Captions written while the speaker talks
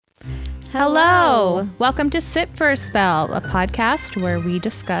Hello! Welcome to Sit for a Spell, a podcast where we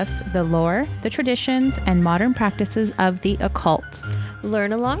discuss the lore, the traditions, and modern practices of the occult.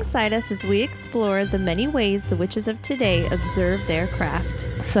 Learn alongside us as we explore the many ways the witches of today observe their craft.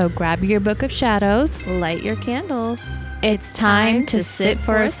 So grab your book of shadows, Light your candles. it's time to sit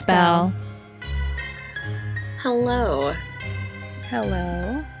for a spell. Hello.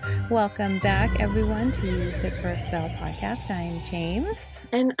 Hello. Welcome back, everyone, to Sit for a Spell podcast. I'm James.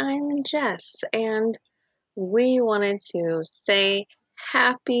 And I'm Jess, and we wanted to say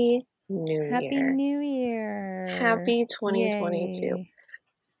Happy New Year. Happy New Year. Happy 2022. Yay.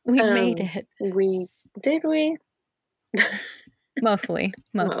 We made it. Did we? Mostly.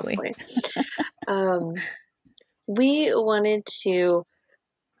 We wanted to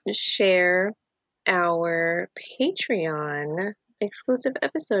share our Patreon exclusive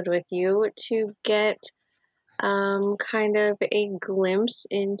episode with you to get kind of a glimpse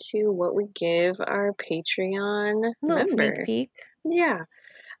into what we give our Patreon Little members. sneak peek. Yeah.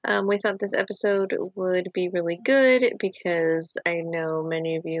 We thought this episode would be really good because I know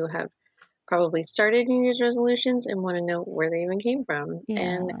many of you have probably started New Year's resolutions and want to know where they even came from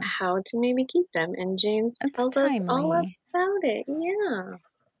and how to maybe keep them. And James tells us all about it. Yeah.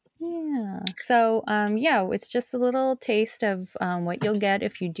 So, it's just a little taste of what you'll get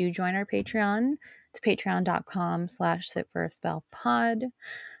if you do join our Patreon. It's patreon.com/sitforaspellpod.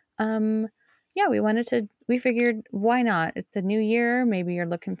 We figured, why not? It's a new year. Maybe you're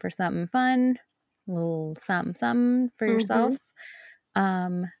looking for something fun, a little something for yourself.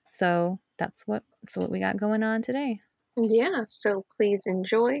 So that's what we got going on today. Yeah. So please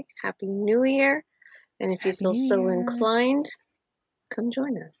enjoy. Happy New Year. And if you feel so inclined, come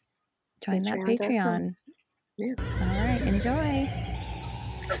join us. Join that Patreon. Yeah. All right. Enjoy.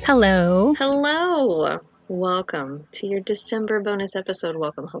 Hello. Welcome to your December bonus episode.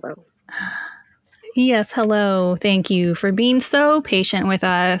 Hello. Yes, hello. Thank you for being so patient with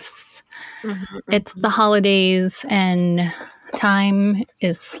us. It's the holidays and time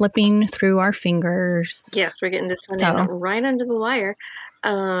is slipping through our fingers. Yes, we're getting this one in right under the wire.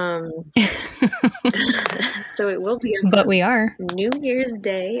 So it will be but we are New Year's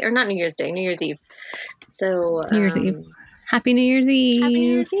Day, or not New Year's Day, New Year's Eve. So New Year's Eve. Happy New Year's Eve. Happy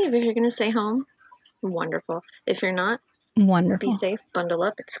New Year's Eve. If you're going to stay home, wonderful. If you're not, wonderful. Be safe, bundle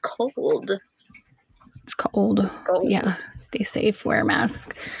up. It's cold. Yeah, stay safe, wear a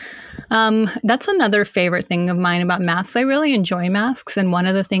mask. That's another favorite thing of mine about masks. I really enjoy masks, and one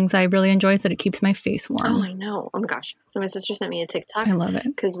of the things I really enjoy is that it keeps my face warm. Oh, I know. Oh my gosh. So my sister sent me a TikTok. I love it.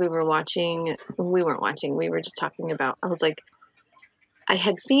 Because we were just talking about, I was like, I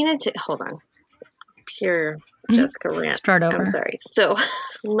had seen it. Hold on. Pure Jessica rant. Start over. I'm sorry. So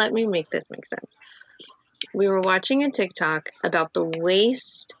let me make this make sense. We were watching a TikTok about the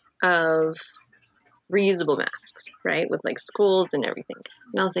waste of reusable masks, right? With like schools and everything.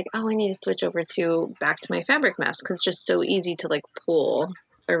 And I was like, I need to switch over back to my fabric mask because it's just so easy to like pull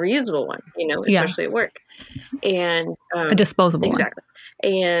a reusable one, especially at work. And a disposable one. Exactly.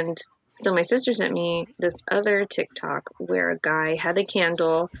 And so my sister sent me this other TikTok where a guy had a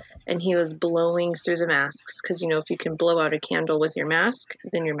candle and he was blowing through the masks because, if you can blow out a candle with your mask,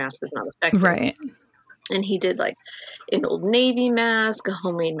 then your mask is not affected. Right. And he did like an Old Navy mask, a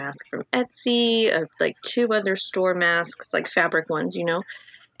homemade mask from Etsy, like 2 other store masks, like fabric ones, and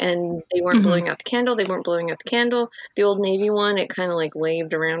they weren't blowing out the candle. The Old Navy one, it kind of like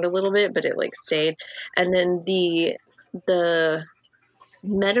waved around a little bit, but it like stayed. And then the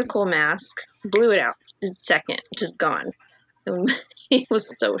medical mask blew it out in a second, just gone. And he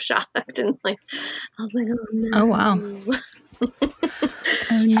was so shocked and like, I was like, oh no. Oh wow.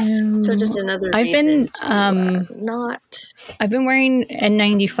 Oh no. So just another reason I've been wearing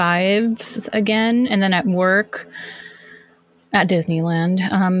N95s again, and then at work at Disneyland,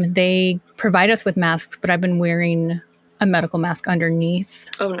 they provide us with masks, but I've been wearing a medical mask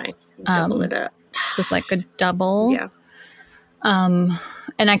underneath. Oh, nice. Double it up. So it's like a double. Yeah. And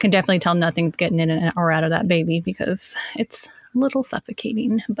I can definitely tell nothing's getting in or out of that baby because it's a little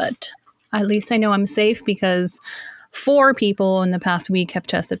suffocating, but at least I know I'm safe because 4 people in the past week have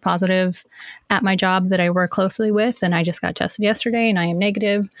tested positive at my job that I work closely with, and I just got tested yesterday, and I am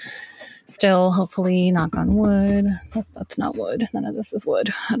negative. Still, hopefully, knock on wood. That's not wood. None of this is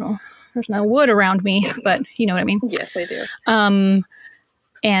wood. There's no wood around me, but you know what I mean? Yes, I do.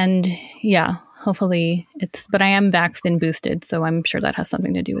 And yeah, hopefully but I am vaxxed and boosted, so I'm sure that has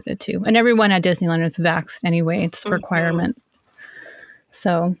something to do with it too. And everyone at Disneyland is vaxxed anyway. It's a requirement.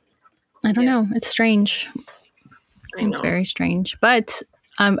 So I don't know. It's strange. It's very strange. But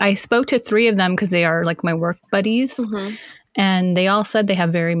I spoke to 3 of them because they are like my work buddies. And they all said they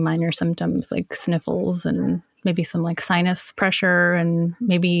have very minor symptoms like sniffles and maybe some like sinus pressure. And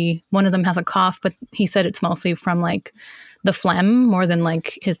maybe one of them has a cough, but he said it's mostly from like the phlegm more than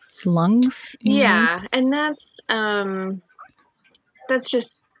like his lungs. you know? Yeah, and that's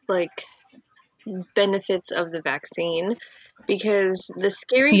just like benefits of the vaccine, because the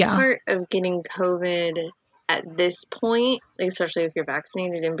scary Yeah. part of getting COVID at this point, like, especially if you're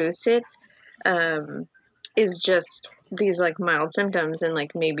vaccinated and boosted, is just these like mild symptoms, and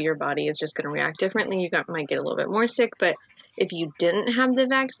like maybe your body is just going to react differently. Might get a little bit more sick, but if you didn't have the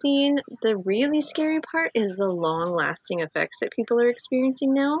vaccine, the really scary part is the long-lasting effects that people are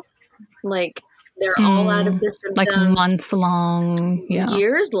experiencing now. Like, they're all out of the symptoms. Like months long. Yeah.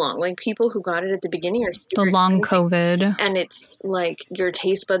 Years long. Like, people who got it at the beginning are The super long experiencing. COVID. And it's like your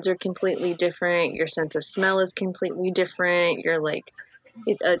taste buds are completely different. Your sense of smell is completely different. You're like,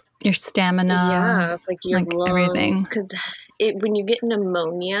 Your stamina. yeah, like your like lungs. everything. Because when you get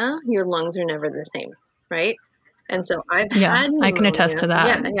pneumonia, your lungs are never the same, right? And so I've Yeah, had pneumonia. I can attest to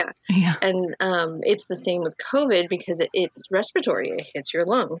that. Yeah. Yeah. And it's the same with COVID, because it's respiratory. It hits your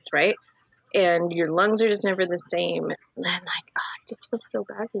lungs, right? And your lungs are just never the same. And like, I just feel so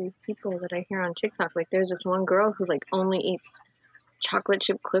bad for these people that I hear on TikTok. Like, there's this one girl who like only eats chocolate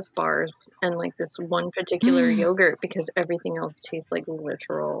chip Cliff bars and like this one particular yogurt, because everything else tastes like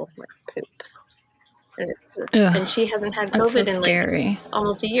literal like poop. And she hasn't had That's COVID so in scary. like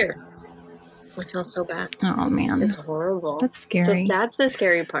almost a year. I feel so bad. Oh man. It's horrible. That's scary. So that's the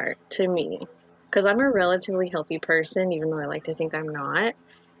scary part to me, because I'm a relatively healthy person, even though I like to think I'm not.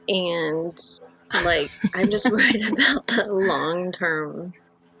 And like, I'm just worried about the long-term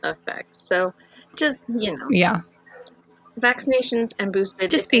effects. So just, Yeah. vaccinations and boosted.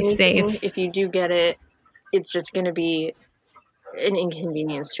 Just if be anything, safe. If you do get it, it's just going to be an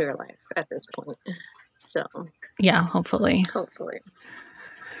inconvenience to your life at this point. So Yeah, hopefully.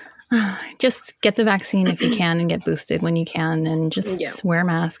 Just get the vaccine if you can and get boosted when you can, and just wear a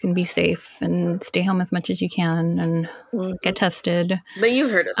mask and be safe and stay home as much as you can and get tested. But you've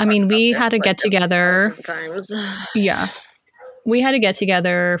heard us. I mean, we had a get together. Sometimes. Yeah. We had a get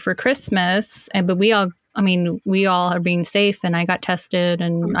together for Christmas, but we all are being safe, and I got tested,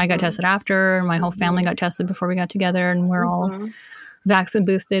 and I got tested after, and my whole family got tested before we got together, and we're all vaccine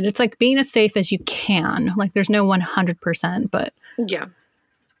boosted. It's like being as safe as you can. Like, there's no 100%, but yeah,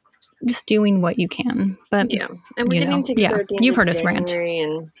 just doing what you can. But yeah, and we're getting together. Yeah, you've heard us rant.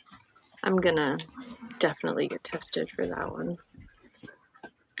 And I'm gonna definitely get tested for that one.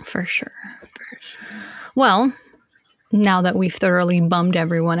 For sure. Well, now that we've thoroughly bummed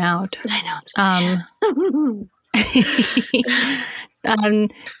everyone out, I know.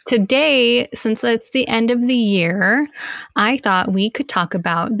 Today, since it's the end of the year, I thought we could talk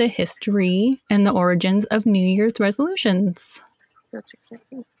about the history and the origins of New Year's resolutions. That's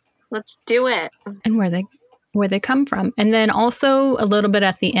exciting. Let's do it. And where they come from. And then also a little bit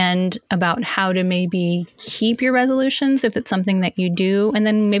at the end about how to maybe keep your resolutions if it's something that you do. And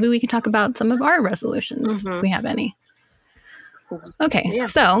then maybe we can talk about some of our resolutions if we have any. Okay,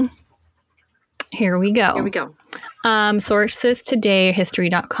 so here we go. Sources today,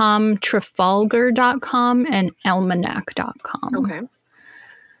 history.com, Trafalgar.com, and almanac.com. Okay.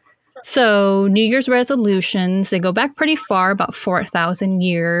 So New Year's resolutions, they go back pretty far, about 4,000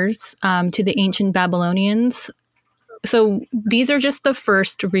 years, to the ancient Babylonians. So these are just the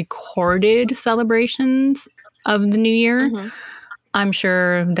first recorded celebrations of the New Year. I'm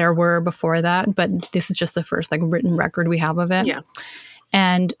sure there were before that, but this is just the first like written record we have of it. Yeah.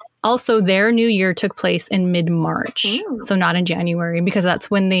 And also their New Year took place in mid-March, so not in January, because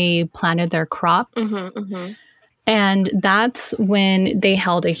that's when they planted their crops. And that's when they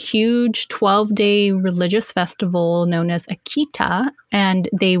held a huge 12-day religious festival known as Akita, and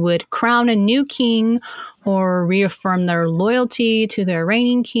they would crown a new king or reaffirm their loyalty to their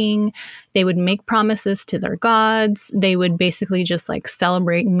reigning king. They would make promises to their gods. They would basically just like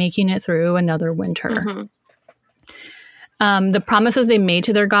celebrate making it through another winter. The promises they made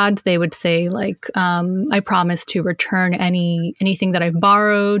to their gods, they would say like, I promise to return anything that I've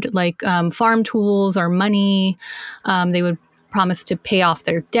borrowed, like farm tools or money. They would promise to pay off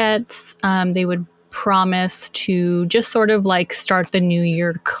their debts. They would promise to just sort of like start the new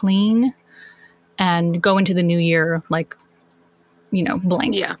year clean and go into the new year like,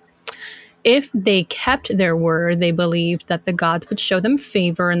 blank. Yeah. If they kept their word, they believed that the gods would show them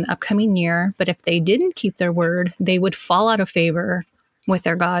favor in the upcoming year. But if they didn't keep their word, they would fall out of favor with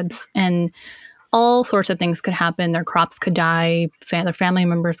their gods. And all sorts of things could happen. Their crops could die. Their family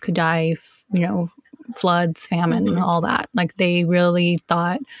members could die, floods, famine, all that. Like they really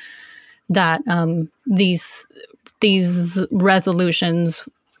thought that these these resolutions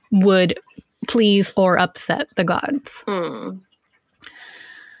would please or upset the gods.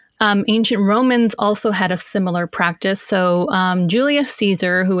 Ancient Romans also had a similar practice. So Julius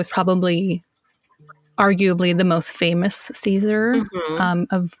Caesar, who was probably arguably the most famous Caesar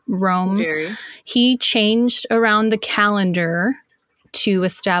of Rome, he changed around the calendar to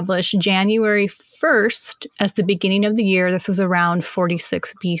establish January 1st as the beginning of the year. This was around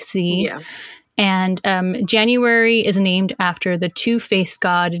 46 BC. Yeah. And January is named after the two-faced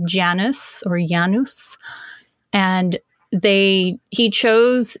god Janus or Janus. And he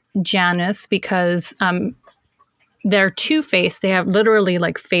chose Janus because they're two-faced. They have literally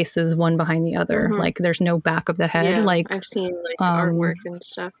like faces one behind the other. Like there's no back of the head. Yeah, like I've seen like artwork and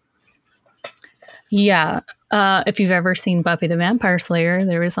stuff. Yeah. If you've ever seen Buffy the Vampire Slayer,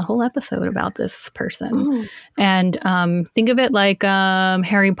 there is a whole episode about this person. Ooh. And think of it like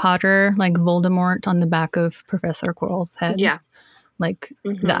Harry Potter, like Voldemort on the back of Professor Quirrell's head. Yeah. Like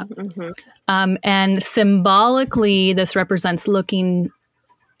that. And symbolically, this represents looking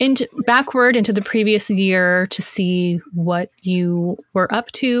backward into the previous year to see what you were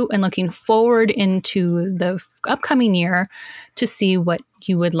up to, and looking forward into the upcoming year to see what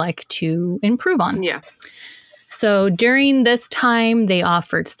you would like to improve on. Yeah. So during this time, they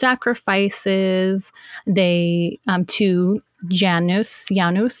offered sacrifices. They to Janus.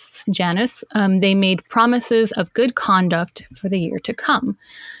 They made promises of good conduct for the year to come.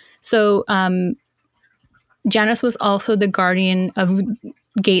 So Janus was also the guardian of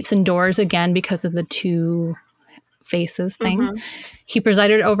gates and doors, again because of the two faces thing. He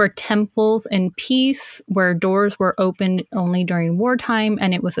presided over temples in peace, where doors were opened only during wartime,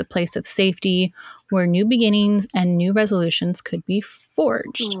 and it was a place of safety where new beginnings and new resolutions could be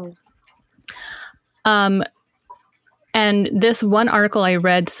forged. And this one article I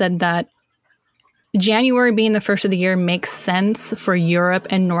read said that January being the first of the year makes sense for Europe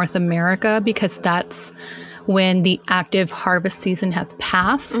and North America because that's when the active harvest season has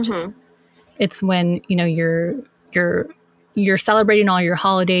passed. It's when, you know, you're celebrating all your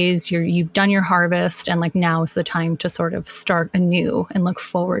holidays, you've done your harvest, and like now is the time to sort of start anew and look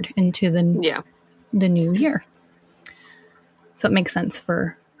forward into the new year. So it makes sense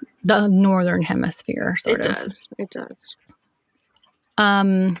for the northern hemisphere, sort of. It does.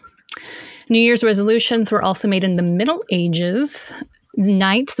 New Year's resolutions were also made in the Middle Ages.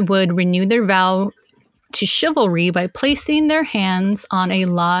 Knights would renew their vow to chivalry by placing their hands on a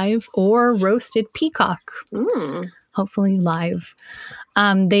live or roasted peacock. Hopefully live.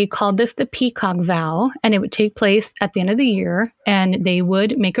 They called this the peacock vow, and it would take place at the end of the year, and they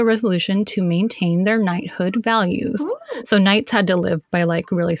would make a resolution to maintain their knighthood values. So knights had to live by like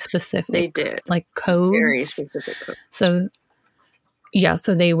really specific, they did, like codes. Very specific codes. So yeah,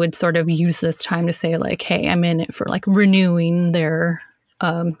 so they would sort of use this time to say like, hey, I'm in it for like renewing their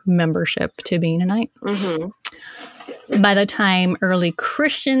membership to being a knight. By the time early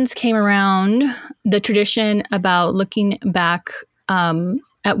Christians came around, the tradition about looking back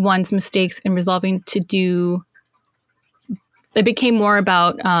at one's mistakes and resolving to do, it became more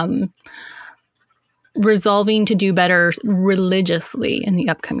about resolving to do better religiously in the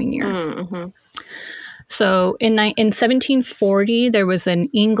upcoming year. So in 1740, there was an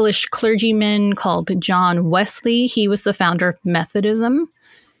English clergyman called John Wesley. He was the founder of Methodism.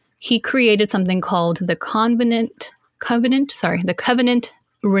 He created something called the Covenant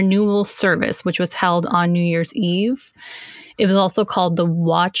Renewal Service, which was held on New Year's Eve. It was also called the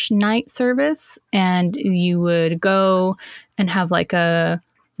Watch Night Service, and you would go and have like a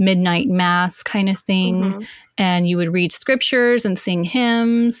midnight mass kind of thing, and you would read scriptures and sing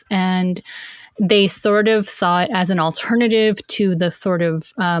hymns, and they sort of saw it as an alternative to the sort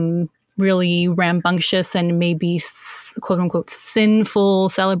of really rambunctious and maybe quote unquote sinful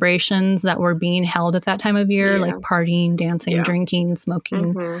celebrations that were being held at that time of year, like partying, dancing, drinking,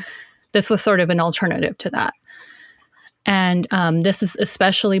 smoking. This was sort of an alternative to that. And this is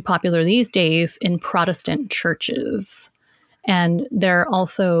especially popular these days in Protestant churches. And they're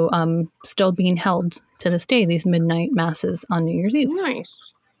also still being held to this day, these midnight masses on New Year's Eve.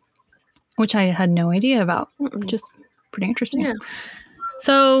 Nice. Which I had no idea about, which is pretty interesting.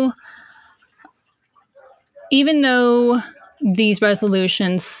 So even though these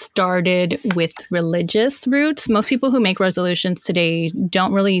resolutions started with religious roots, most people who make resolutions today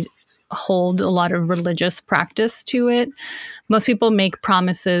don't really hold a lot of religious practice to it. Most people make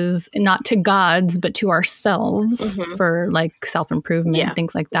promises not to gods, but to ourselves for like self-improvement,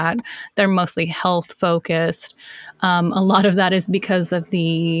 things like that. They're mostly health focused. A lot of that is because of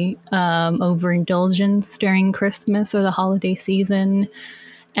the overindulgence during Christmas or the holiday season.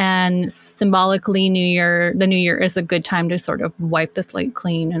 And symbolically, the new year is a good time to sort of wipe the slate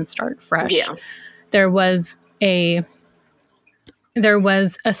clean and start fresh. Yeah. There was a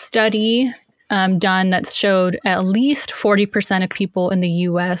study done that showed at least 40% of people in the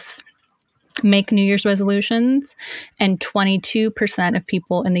U.S. make New Year's resolutions, and 22% of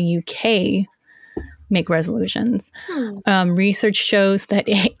people in the UK make resolutions. Research shows that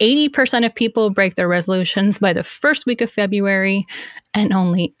 80% of people break their resolutions by the first week of February, and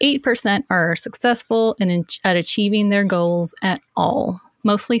only 8% are successful at achieving their goals at all,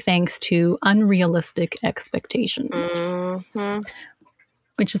 mostly thanks to unrealistic expectations,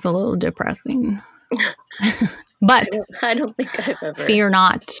 which is a little depressing. But I don't think I've ever. Fear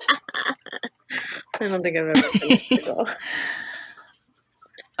not. I don't think I've ever finished the goal.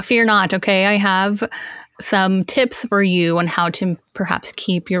 Fear not, okay? I have some tips for you on how to perhaps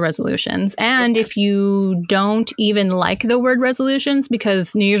keep your resolutions. And if you don't even like the word resolutions,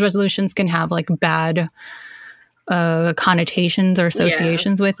 because New Year's resolutions can have like bad connotations or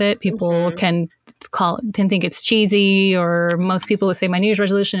associations with it. People can think it's cheesy, or most people would say my New Year's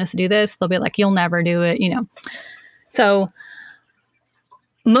resolution is to do this. They'll be like, you'll never do it, you know. So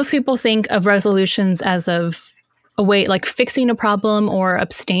most people think of resolutions as of a way like fixing a problem or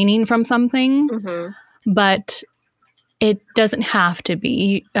abstaining from something, but it doesn't have to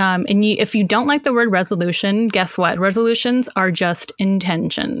be. If you don't like the word resolution, guess what? Resolutions are just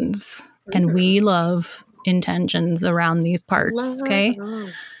intentions, and we love intentions around these parts. Okay,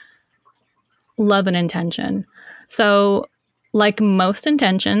 love an intention. So, like most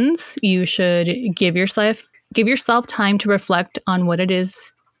intentions, you should give yourself time to reflect on what it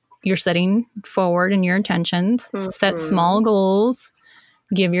is you're setting forward in your intentions. Set small goals.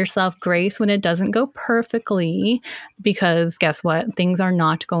 Give yourself grace when it doesn't go perfectly, because guess what? Things are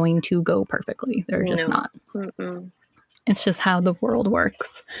not going to go perfectly. They're just not. It's just how the world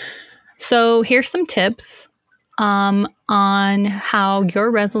works. So here's some tips on how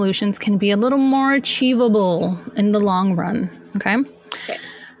your resolutions can be a little more achievable in the long run. Okay.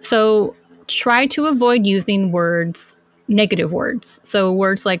 So try to avoid using negative words. So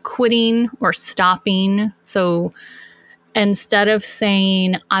words like quitting or stopping. So instead of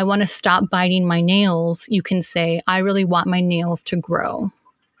saying, I want to stop biting my nails, you can say, I really want my nails to grow.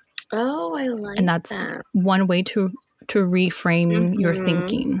 Oh, I like that. And that's one way to reframe your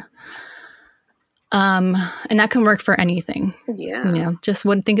thinking. And that can work for anything. Yeah. You know, just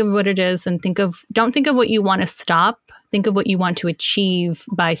think of what it is, and don't think of what you want to stop. Think of what you want to achieve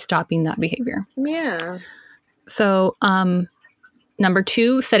by stopping that behavior. Yeah. So, number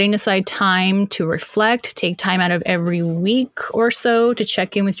 2, setting aside time to reflect. Take time out of every week or so to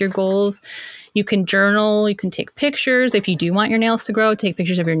check in with your goals. You can journal. You can take pictures. If you do want your nails to grow, take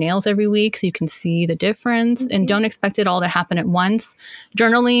pictures of your nails every week so you can see the difference. And don't expect it all to happen at once.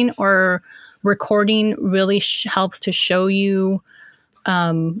 Journaling or recording really helps to show you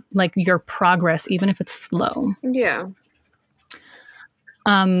like your progress, even if it's slow. Yeah.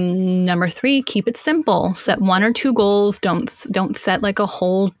 Number 3, keep it simple. Set 1 or 2 goals. Don't set like a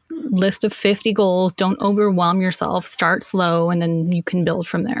whole list of 50 goals. Don't overwhelm yourself. Start slow, and then you can build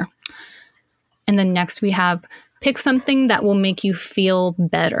from there. And then next we have pick something that will make you feel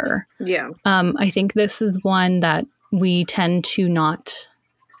better. Yeah. I think this is one that we tend to not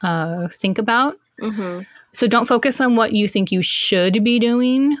think about. So don't focus on what you think you should be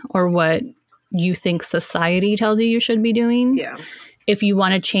doing or what you think society tells you should be doing. Yeah. If you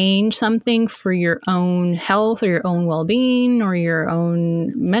want to change something for your own health or your own well-being or your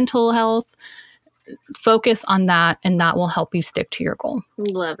own mental health, focus on that, and that will help you stick to your goal.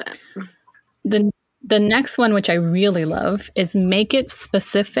 Love it. The next one, which I really love, is make it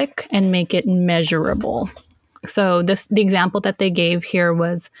specific and make it measurable. So the example that they gave here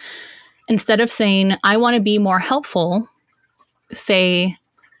was, instead of saying, I want to be more helpful,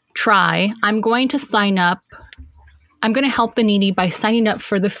 try, I'm going to help the needy by signing up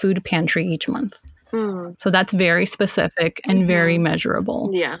for the food pantry each month. So that's very specific and very measurable.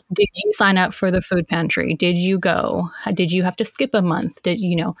 Yeah. Did you sign up for the food pantry? Did you go? Did you have to skip a month?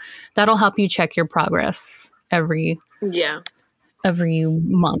 That'll help you check your progress every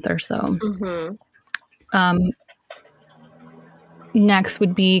month or so. Next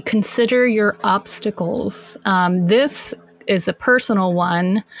would be consider your obstacles. This is a personal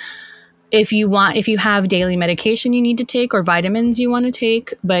one. If you have daily medication you need to take or vitamins you want to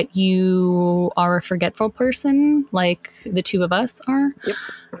take, but you are a forgetful person like the two of us are,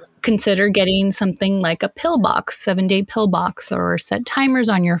 consider getting something like a pill box, 7-day pill box, or set timers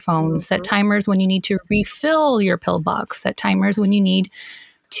on your phone. Set timers when you need to refill your pill box. Set timers when you need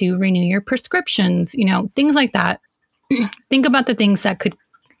to renew your prescriptions, things like that. Think about the things that could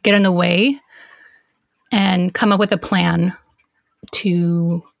get in the way and come up with a plan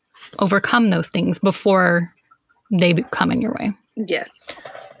to overcome those things before they come in your way. Yes.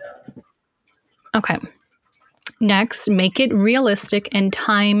 Okay. Next, make it realistic and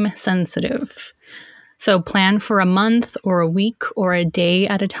time sensitive. So plan for a month or a week or a day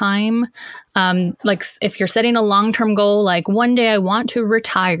at a time. Like if you're setting a long-term goal, like one day I want to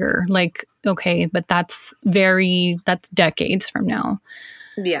retire, like, okay, but that's decades from now.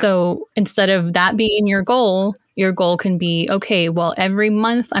 Yeah. So instead of that being your goal can be, okay, well, every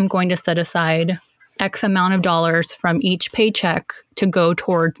month I'm going to set aside X amount of dollars from each paycheck to go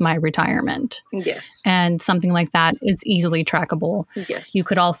towards my retirement. Yes. And something like that is easily trackable. Yes. You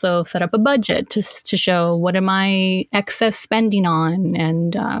could also set up a budget to show what am I excess spending on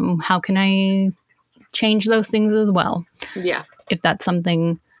and how can I change those things as well. Yeah. If that's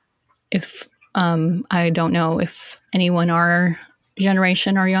something, I don't know if anyone our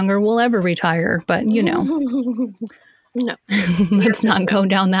generation or younger will ever retire, but No. Let's not go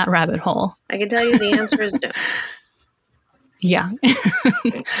down that rabbit hole. I can tell you the answer is no. Yeah.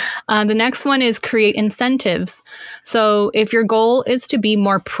 The next one is create incentives. So if your goal is to be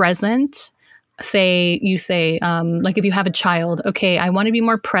more present, say, like if you have a child, okay, I want to be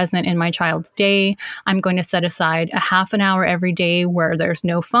more present in my child's day. I'm going to set aside a half an hour every day where there's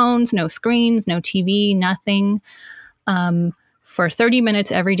no phones, no screens, no TV, nothing. For 30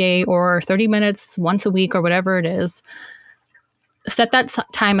 minutes every day or 30 minutes once a week or whatever it is, set that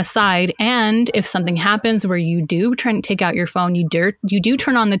time aside. And if something happens where you do take out your phone, you do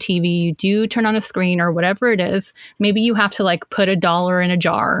turn on the TV, you do turn on a screen or whatever it is, maybe you have to like put $1 in a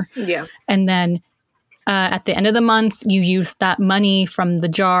jar. Yeah. And then at the end of the month, you use that money from the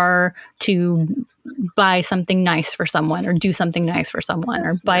jar to buy something nice for someone or do something nice for someone.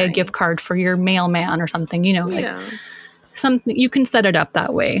 That's or buy a gift card for your mailman or something, like something. You can set it up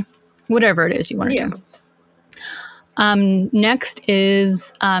that way, whatever it is you want to do. Next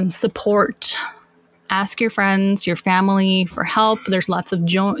is support. Ask your friends, your family for help. There's lots of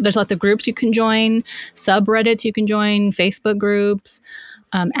groups you can join, subreddits you can join, Facebook groups,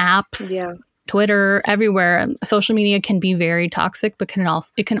 apps, Twitter, everywhere. Social media can be very toxic, but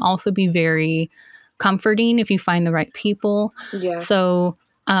it can also be very comforting if you find the right people. Yeah. So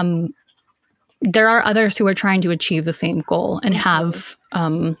there are others who are trying to achieve the same goal and have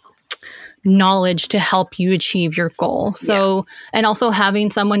knowledge to help you achieve your goal. So, and also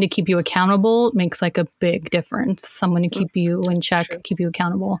having someone to keep you accountable makes like a big difference. Someone to keep you in check, keep you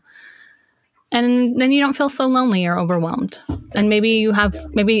accountable. And then you don't feel so lonely or overwhelmed. And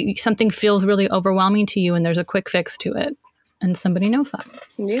maybe something feels really overwhelming to you and there's a quick fix to it and somebody knows that.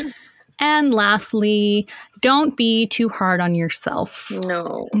 Yeah. And lastly, don't be too hard on yourself.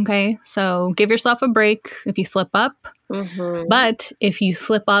 No. Okay. So give yourself a break if you slip up. Mm-hmm. But if you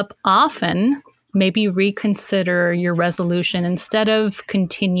slip up often, maybe reconsider your resolution instead of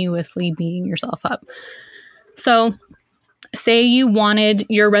continuously beating yourself up. So say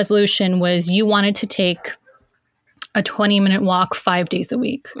your resolution was you wanted to take a 20-minute walk 5 days a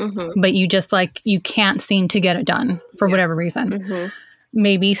week, but you just you can't seem to get it done for whatever reason. Mm-hmm.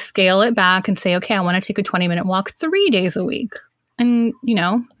 Maybe scale it back and say, okay, I want to take a 20-minute walk 3 days a week and,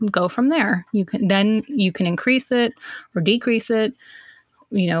 go from there. You can increase it or decrease it,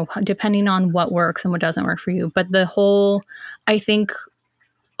 depending on what works and what doesn't work for you. But I think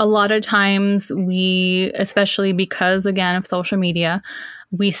a lot of times especially because again of social media,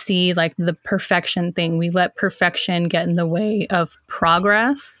 we see the perfection thing. We let perfection get in the way of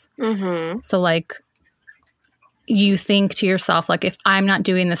progress. Mm-hmm. So you think to yourself, if I'm not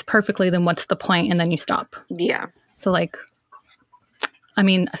doing this perfectly, then what's the point? And then you stop. Yeah. So I'm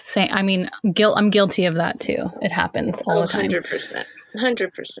guilty of that too. It happens all the time. 100%.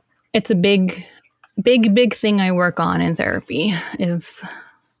 100%. It's a big thing I work on in therapy is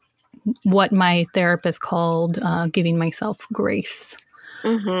what my therapist called giving myself grace.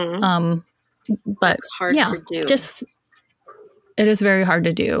 Mm-hmm. But it's hard to do. It is very hard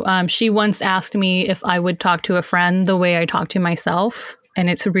to do. She once asked me if I would talk to a friend the way I talk to myself, and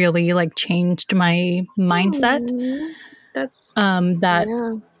it's really changed my mindset. That's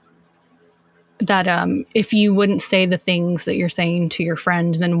if you wouldn't say the things that you're saying to your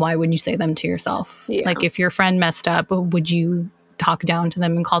friend, then why would you say them to yourself? Yeah. If your friend messed up, would you talk down to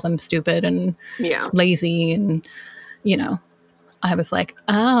them and call them stupid and lazy and I was like,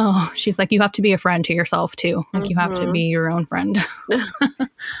 oh, she's like, you have to be a friend to yourself too. You have to be your own friend.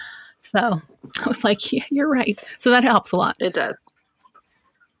 So I was like, yeah, you're right. So that helps a lot. It does.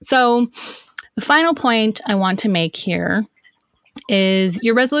 So the final point I want to make here is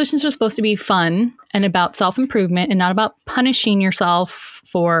your resolutions are supposed to be fun and about self-improvement and not about punishing yourself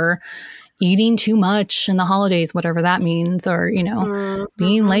for eating too much in the holidays, whatever that means, or, you know,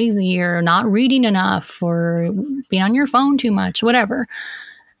 being lazy or not reading enough or being on your phone too much, whatever.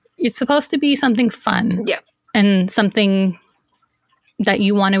 It's supposed to be something fun and something that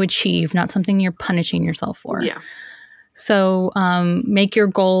you want to achieve, not something you're punishing yourself for. Yeah. So make your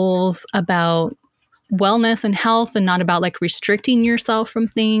goals about wellness and health and not about like restricting yourself from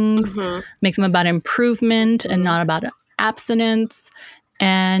things. Make them about improvement and not about abstinence.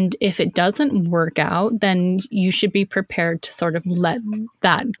 And if it doesn't work out, then you should be prepared to sort of let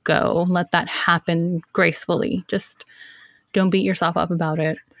that go, let that happen gracefully. Just don't beat yourself up about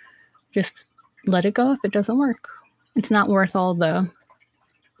it. Just let it go if it doesn't work. It's not worth all the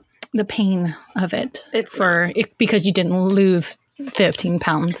pain of it. It's because you didn't lose 15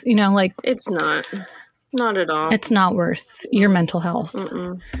 pounds, you know, like it's not at all. It's not worth your mental health.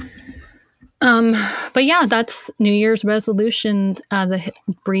 But yeah, that's New Year's resolution, the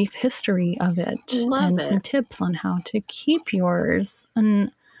brief history of it, some tips on how to keep yours.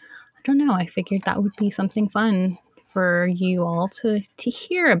 And I don't know, I figured that would be something fun for you all to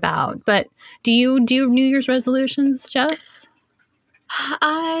hear about. But do you do New Year's resolutions, Jess?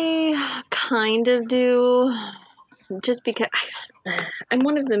 I kind of do, just because I'm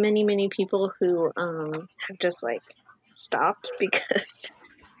one of the many, many people who have just like stopped because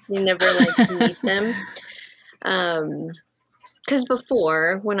you never like meet them. Because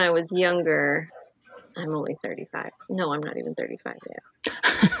before, when I was younger, I'm only 35. No, I'm not even 35 yet.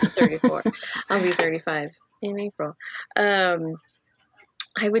 I'm 34. I'll be 35 in April.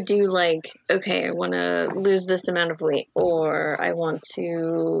 I would do like, okay, I want to lose this amount of weight, or I want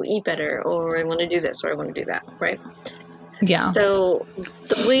to eat better, or I want to do this, or I want to do that, right? Yeah. So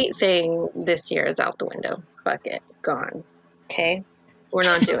the weight thing this year is out the window. Fuck it. Gone. Okay? We're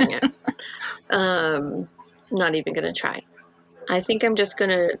not doing it. Not even going to try. I think I'm just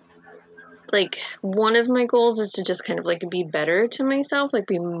going to, like, one of my goals is to just kind of, like, be better to myself, like,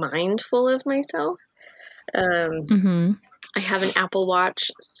 be mindful of myself. I have an Apple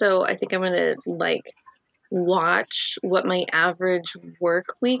Watch, so I think I'm going to, like, watch what my average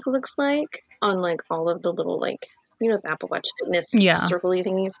work week looks like on, like, all of the little, like, you know, the Apple Watch fitness circle-y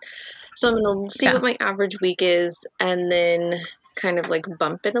thingies. So I'm going to see what my average week is and then kind of, like,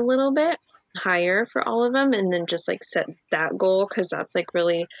 bump it a little bit higher for all of them and then just, like, set that goal because that's, like,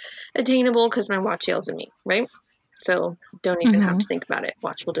 really attainable because my watch yells at me, right? So don't even have to think about it.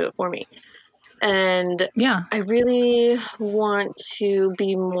 Watch will do it for me. And I really want to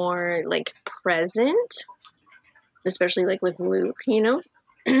be more, like, present, especially, like, with Luke, you know?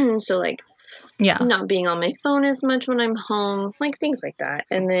 So, like, not being on my phone as much when I'm home, like, things like that.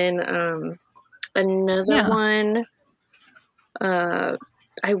 And then another one,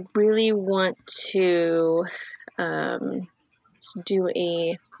 I really want to do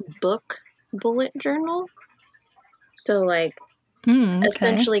a book bullet journal. So, like,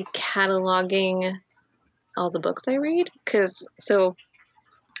 essentially cataloging all the books I read. So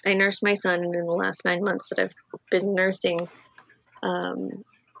I nursed my son, and in the last 9 months that I've been nursing,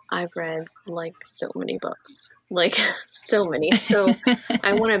 I've read, like, so many books. Like, so many. So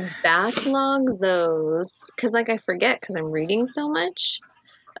I want to backlog those, because, like, I forget because I'm reading so much.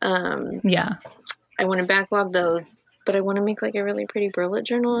 I want to backlog those, but I want to make, like, a really pretty bullet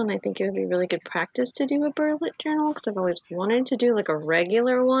journal, and I think it would be really good practice to do a bullet journal, because I've always wanted to do, like, a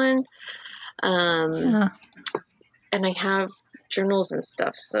regular one. And I have journals and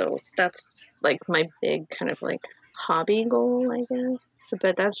stuff, so that's, like, my big kind of, like, hobby goal, I guess.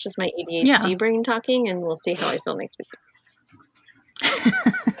 But that's just my ADHD brain talking, and we'll see how I feel next week.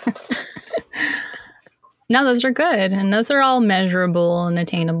 No, those are good. And those are all measurable and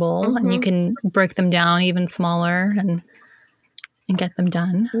attainable. And you can break them down even smaller and get them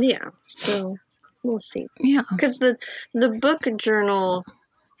done. Yeah. So we'll see. Yeah. Because the book journal,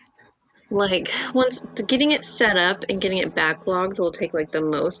 like, once getting it set up and getting it backlogged will take, like, the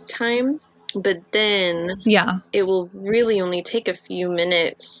most time. But then it will really only take a few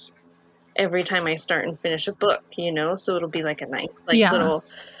minutes every time I start and finish a book, you know? So it'll be, like, a nice, like, little,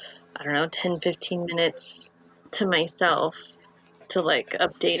 I don't know, 10, 15 minutes to myself to, like,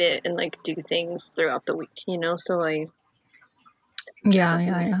 update it and, like, do things throughout the week, you know? So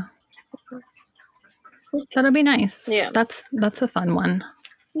Yeah. We'll see. That'll be nice. Yeah. That's a fun one.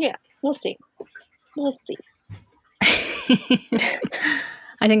 Yeah, we'll see. We'll see.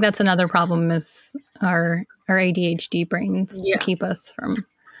 I think that's another problem is our ADHD brains keep us from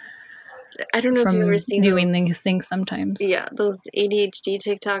I don't know if you've ever seen doing these things sometimes. Yeah, those ADHD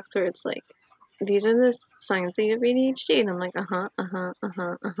TikToks where it's like these are the signs that you have ADHD. And I'm like,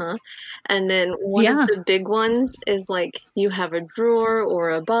 And then one of the big ones is like you have a drawer or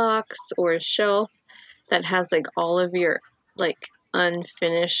a box or a shelf that has like all of your like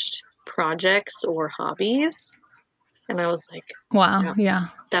unfinished projects or hobbies. And I was like, wow, yeah.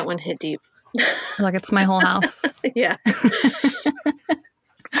 That one hit deep. Like it's my whole house. Yeah.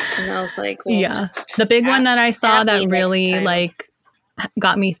 And I was like, well, yeah. The big one that I saw that really like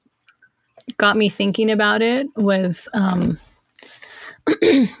got me thinking about it was was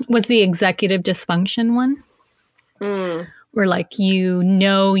the executive dysfunction one. Where like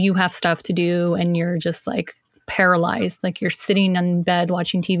you have stuff to do and you're just like paralyzed, like you're sitting in bed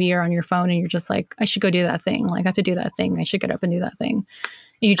watching TV or on your phone and you're just like, I should go do that thing. Like I have to do that thing. I should get up and do that thing.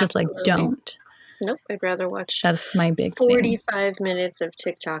 And you just like don't. Nope, I'd rather watch that's my big 45 minutes of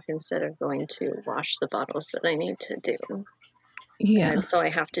TikTok instead of going to wash the bottles that I need to do. Yeah. And so I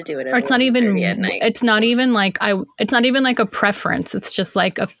have to do it. Or it's not even like a preference. It's just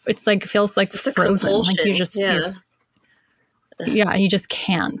like it's like feels like it's frozen. Like you just you just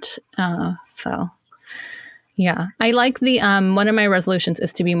can't. So yeah. I like the one of my resolutions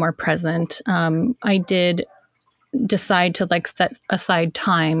is to be more present. I did decide to like set aside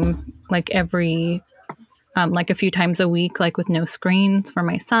time like every like a few times a week, like with no screens for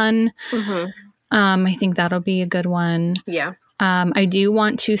my son. I think that'll be a good one. Yeah. I do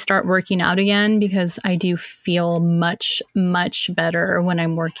want to start working out again because I do feel much, much better when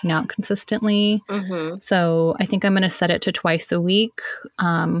I'm working out consistently. So I think I'm going to set it to twice a week.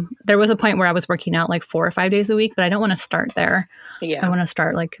 There was a point where I was working out like 4 or 5 days a week, but I don't want to start there. Yeah. I want to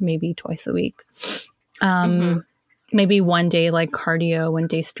start like maybe twice a week. Maybe one day like cardio, one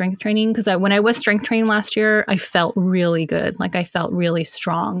day strength training. Because when I was strength training last year, I felt really good. Like I felt really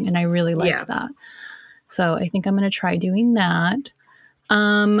strong and I really liked that. So I think I'm going to try doing that.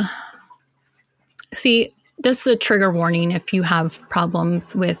 See, this is a trigger warning if you have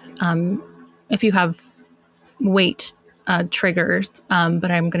problems with, if you have weight triggers,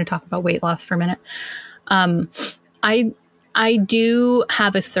 but I'm going to talk about weight loss for a minute. I do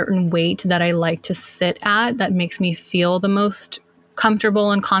have a certain weight that I like to sit at that makes me feel the most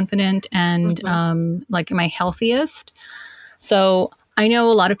comfortable and confident and like my healthiest. So I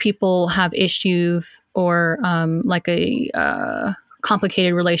know a lot of people have issues or like a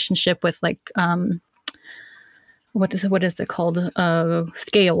complicated relationship with like what is it called?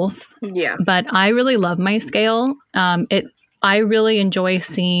 Scales. Yeah. But I really love my scale. I really enjoy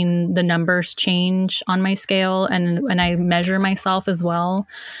seeing the numbers change on my scale and I measure myself as well.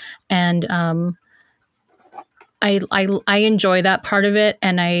 And I enjoy that part of it,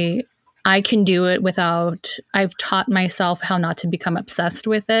 and I can do it without, I've taught myself how not to become obsessed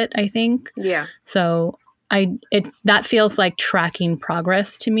with it, I think. Yeah. So that feels like tracking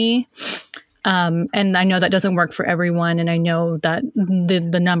progress to me. And I know that doesn't work for everyone. And I know that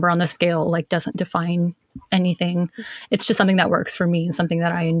the number on the scale like doesn't define anything. It's just something that works for me and something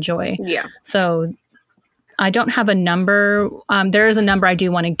that I enjoy. Yeah. So I don't have a number. There is a number I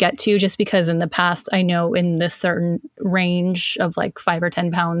do want to get to just because in the past, I know in this certain range of like 5 or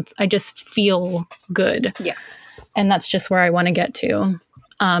 10 pounds, I just feel good. Yeah. And that's just where I want to get to.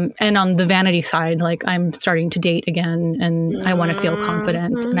 And on the vanity side, like I'm starting to date again and I want to feel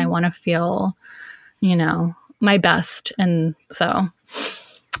confident and I want to feel, my best. And so,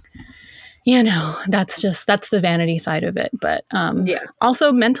 that's the vanity side of it. But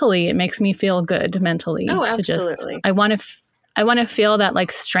also mentally, it makes me feel good mentally. Oh, absolutely. I want to feel that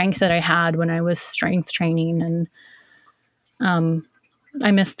like strength that I had when I was strength training. And I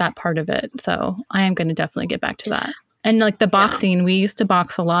missed that part of it. So I am going to definitely get back to that. And like the boxing, we used to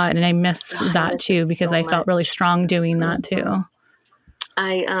box a lot and I miss that too because so I felt really strong doing that too.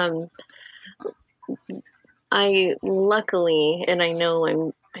 I luckily, and I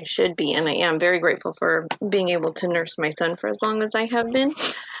know I should be, and I am very grateful for being able to nurse my son for as long as I have been.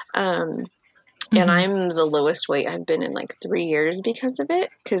 And I'm the lowest weight I've been in like 3 years because of it.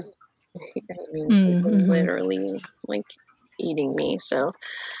 Because he's literally like eating me. So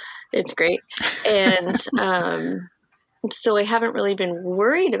it's great. And, so I haven't really been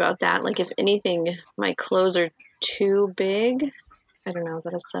worried about that. Like if anything, my clothes are too big. I don't know. Is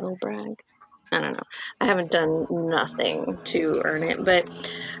that a subtle brag? I don't know. I haven't done nothing to earn it, but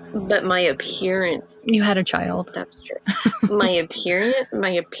my appearance. You had a child. That's true. My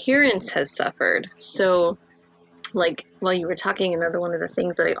appearance has suffered. So like while you were talking, another one of the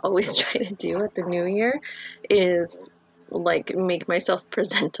things that I always try to do at the new year is like make myself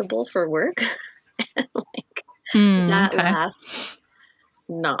presentable for work. And that lasts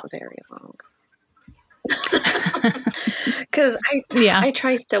not very long. Because Yeah. I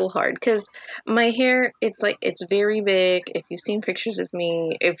try so hard because my hair, it's very big. If you've seen pictures of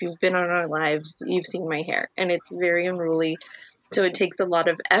me, if you've been on our lives, you've seen my hair, and it's very unruly. So it takes a lot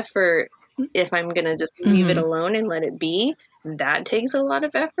of effort. If I'm going to just leave it alone and let it be, that takes a lot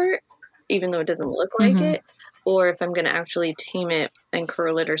of effort, even though it doesn't look like it. Or if I'm going to actually tame it and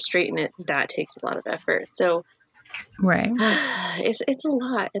curl it or straighten it, that takes a lot of effort. So Right. it's a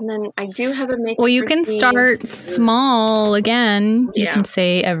lot. And then I do have a makeup Well, you can routine. start small again. You Yeah. can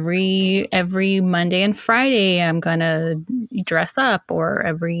say every Monday and Friday I'm gonna dress up, or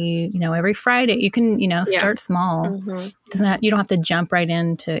every Friday. You can start small. You don't have to jump right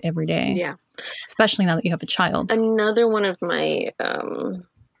into every day. Yeah. Especially now that you have a child. Another one of my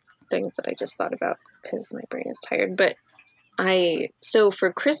things that I just thought about because my brain is tired. But so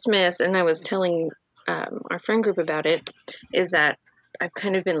for Christmas, and I was telling our friend group about it, is that I've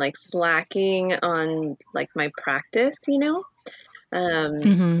kind of been like slacking on like my practice, I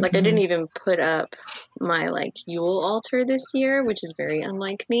didn't even put up my like Yule altar this year, which is very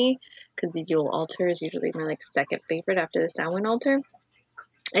unlike me because the Yule altar is usually my like second favorite after the Samhain altar.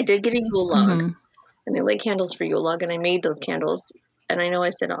 I did get a Yule log, and they light candles for Yule log, and I made those candles. And I know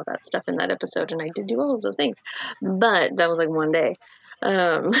I said all that stuff in that episode, and I did do all of those things, but that was like one day.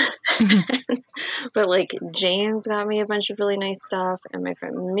 But like James got me a bunch of really nice stuff, and my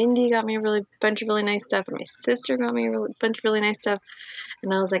friend Mindy got me a bunch of really nice stuff, and my sister got me a bunch of really nice stuff.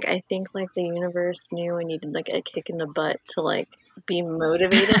 And I was like, I think like the universe knew I needed like a kick in the butt to like be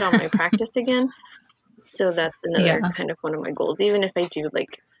motivated on my practice again. So that's another kind of one of my goals. Even if I do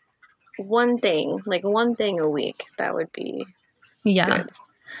like one thing a week, that would be good.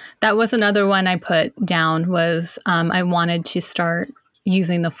 That was another one I put down was I wanted to start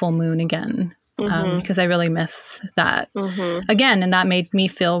using the full moon again because I really miss that again. And that made me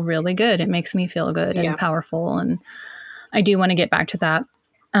feel really good. It makes me feel good and powerful. And I do want to get back to that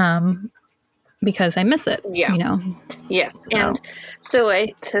because I miss it, Yes. So. And so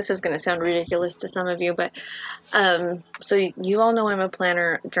this is going to sound ridiculous to some of you, but so you all know I'm a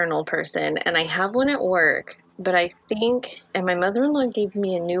planner journal person, and I have one at work. But I think, and my mother-in-law gave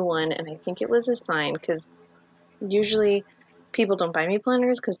me a new one, and I think it was a sign, because usually people don't buy me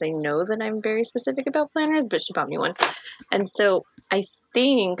planners because they know that I'm very specific about planners, but she bought me one. And so I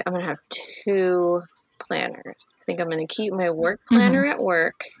think I'm going to have two planners. I think I'm going to keep my work planner at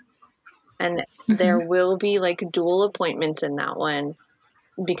work, and there will be like dual appointments in that one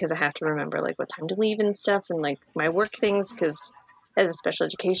because I have to remember like what time to leave and stuff, and like my work things, because as a special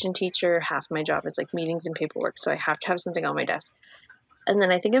education teacher, half my job is like meetings and paperwork, so I have to have something on my desk. And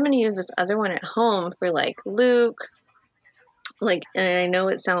then I think I'm going to use this other one at home for like Luke, like, and I know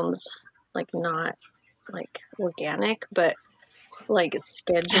it sounds like not like organic, but like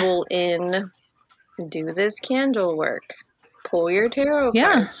schedule in, do this candle work, pull your tarot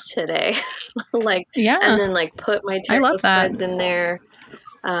cards today, like, and then like put my tarot spreads in there.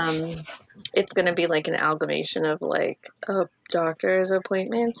 It's going to be like an amalgamation of like doctor's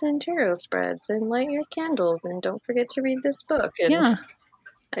appointments and tarot spreads and light your candles and don't forget to read this book. And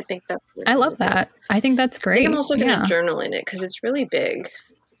I think that's I love that. I think that's great. I think I'm also going to journal in it because it's really big.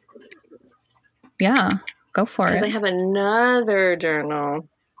 Yeah, go for it. Because I have another journal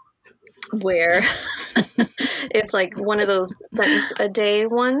where it's like one of those sentence a day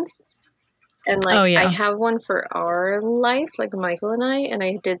ones. And like I have one for our life, like Michael and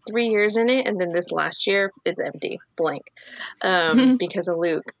I did 3 years in it, and then this last year it's empty, blank, because of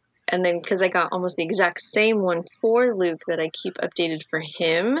Luke. And then because I got almost the exact same one for Luke that I keep updated for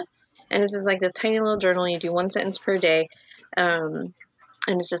him, and this is like this tiny little journal. You do one sentence per day, and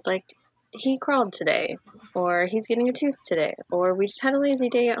it's just like he crawled today, or he's getting a tooth today, or we just had a lazy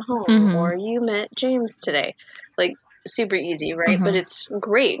day at home, or you met James today, like. Super easy, right? But it's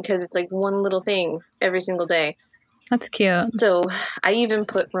great because it's like one little thing every single day. That's cute. So I even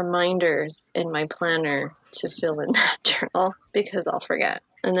put reminders in my planner to fill in that journal because I'll forget.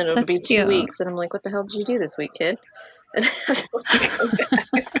 And then it'll be 2 weeks and I'm like, what the hell did you do this week, kid? And I have to like go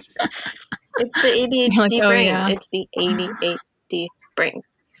back. It's the ADHD brain. Yeah. It's the ADHD brain.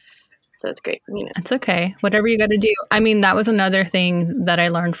 So it's great. It's okay. Whatever you got to do. I mean, that was another thing that I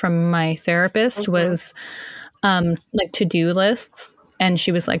learned from my therapist was like to-do lists. And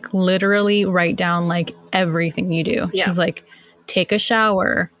she was like, literally write down like everything you do. She's like, take a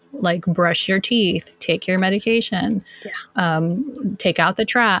shower, like brush your teeth, take your medication, take out the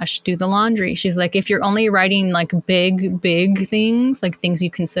trash, do the laundry. She's like, if you're only writing like big things, like things you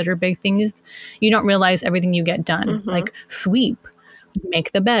consider big things, you don't realize everything you get done. Like sweep,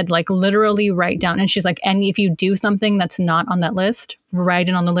 make the bed, like literally write down. And she's like, and if you do something that's not on that list, write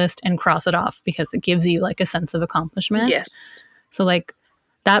it on the list and cross it off because it gives you like a sense of accomplishment. Yes. So like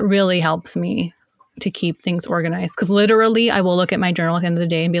that really helps me to keep things organized. Because literally I will look at my journal at the end of the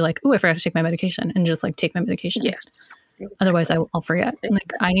day and be like, oh, I forgot to take my medication, and just like take my medication. Yes. Exactly. Otherwise I'll forget. Exactly.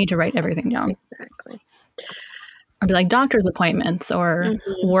 Like I need to write everything down. Exactly. I'll be like doctor's appointments or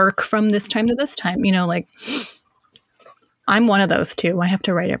work from this time to this time. You know, like I'm one of those too. I have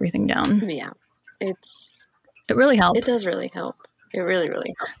to write everything down. Yeah. It really helps. It does really help. It really,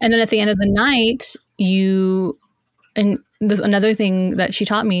 really helps. And then at the end of the night, another thing that she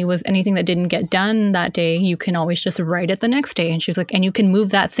taught me was anything that didn't get done that day, you can always just write it the next day. And she was like, and you can move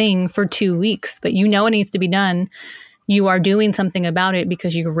that thing for 2 weeks, but you know it needs to be done. You are doing something about it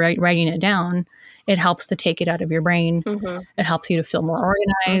because you're writing it down. It helps to take it out of your brain. It helps you to feel more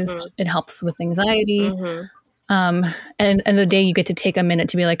organized. It helps with anxiety. And the day you get to take a minute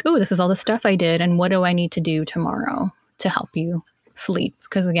to be like, oh, this is all the stuff I did. And what do I need to do tomorrow to help you sleep?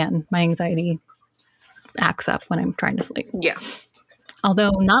 Because again, my anxiety acts up when I'm trying to sleep. Yeah.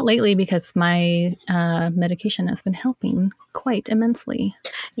 Although not lately because my medication has been helping quite immensely.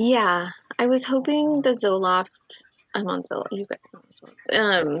 Yeah. I was hoping the Zoloft, I'm on Zoloft, you guys know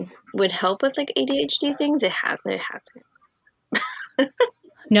Zoloft, would help with like ADHD things. It hasn't.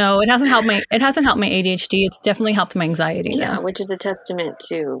 No, it hasn't helped my ADHD. It's definitely helped my anxiety. Yeah, though. which is a testament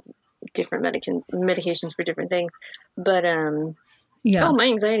to different medications for different things. But yeah. Oh, my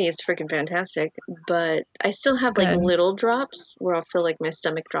anxiety is freaking fantastic. But I still have like little drops where I'll feel like my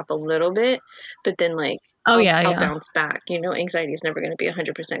stomach drop a little bit, but then like I'll bounce back. You know, anxiety is never going to be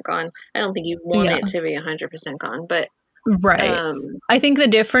 100% gone. I don't think you want it to be 100% gone, but right. I think the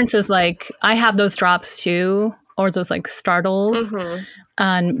difference is like I have those drops too, or those like startles,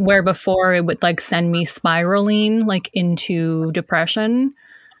 where before it would like send me spiraling like into depression.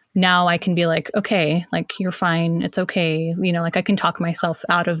 Now I can be like, okay, like you're fine. It's okay. You know, like I can talk myself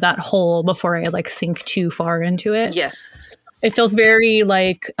out of that hole before I like sink too far into it. Yes. It feels very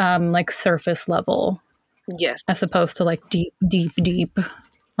like surface level. Yes. As opposed to like deep,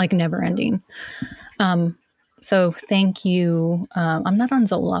 like never ending. So thank you. I'm not on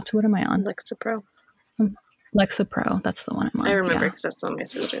Zoloft. What am I on? Lexapro. Lexapro. That's the one I'm on. I remember because that's the one my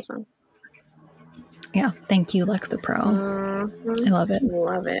sister's on. Yeah. Thank you, Lexapro. I love it.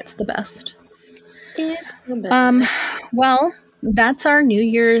 Love it. It's the best. It's the best. Well, that's our New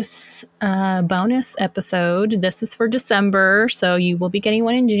Year's bonus episode. This is for December, so you will be getting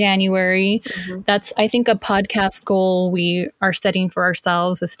one in January. That's, I think, a podcast goal we are setting for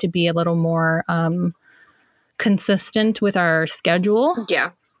ourselves is to be a little more consistent with our schedule.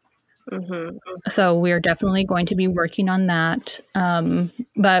 Yeah. So we're definitely going to be working on that.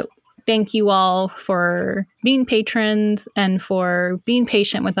 But thank you all for being patrons and for being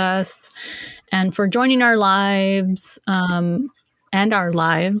patient with us and for joining our lives and our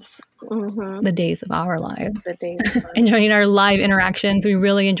lives, the days of our lives, and joining our live interactions. We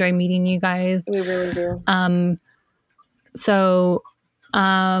really enjoy meeting you guys. We really do.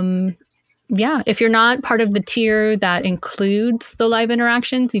 Yeah, if you're not part of the tier that includes the live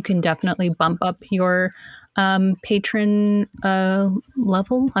interactions, you can definitely bump up your patron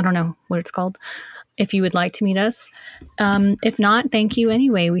level. I don't know what it's called. If you would like to meet us. If not, thank you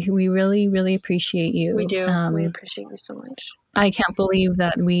anyway. We really, really appreciate you. We do. We appreciate you so much. I can't believe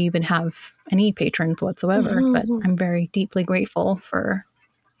that we even have any patrons whatsoever, but I'm very deeply grateful for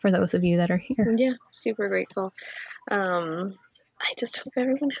those of you that are here. Yeah, super grateful. I just hope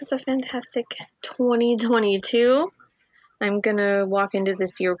everyone has a fantastic 2022. I'm going to walk into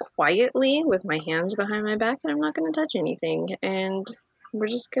this year quietly with my hands behind my back, and I'm not going to touch anything. And we're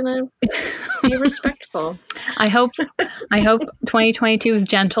just going to be respectful. I hope 2022 is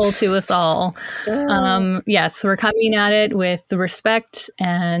gentle to us all. Yes, we're coming at it with the respect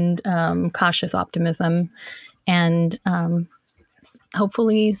and cautious optimism and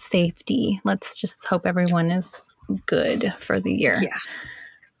hopefully safety. Let's just hope everyone is good for the year.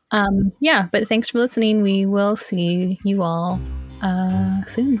 But thanks for listening. We will see you all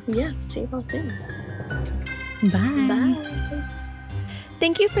soon. Yeah, see you all soon. Bye.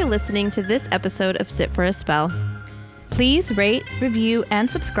 Thank you for listening to this episode of Sit for a Spell. Please rate, review, and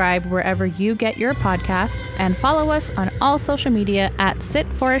subscribe wherever you get your podcasts, and follow us on all social media at Sit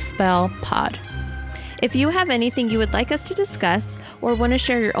for a Spell Pod. If you have anything you would like us to discuss or want to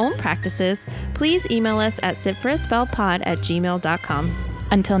share your own practices, please email us at sitforaspellpod@gmail.com.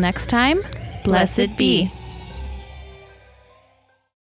 Until next time, blessed be.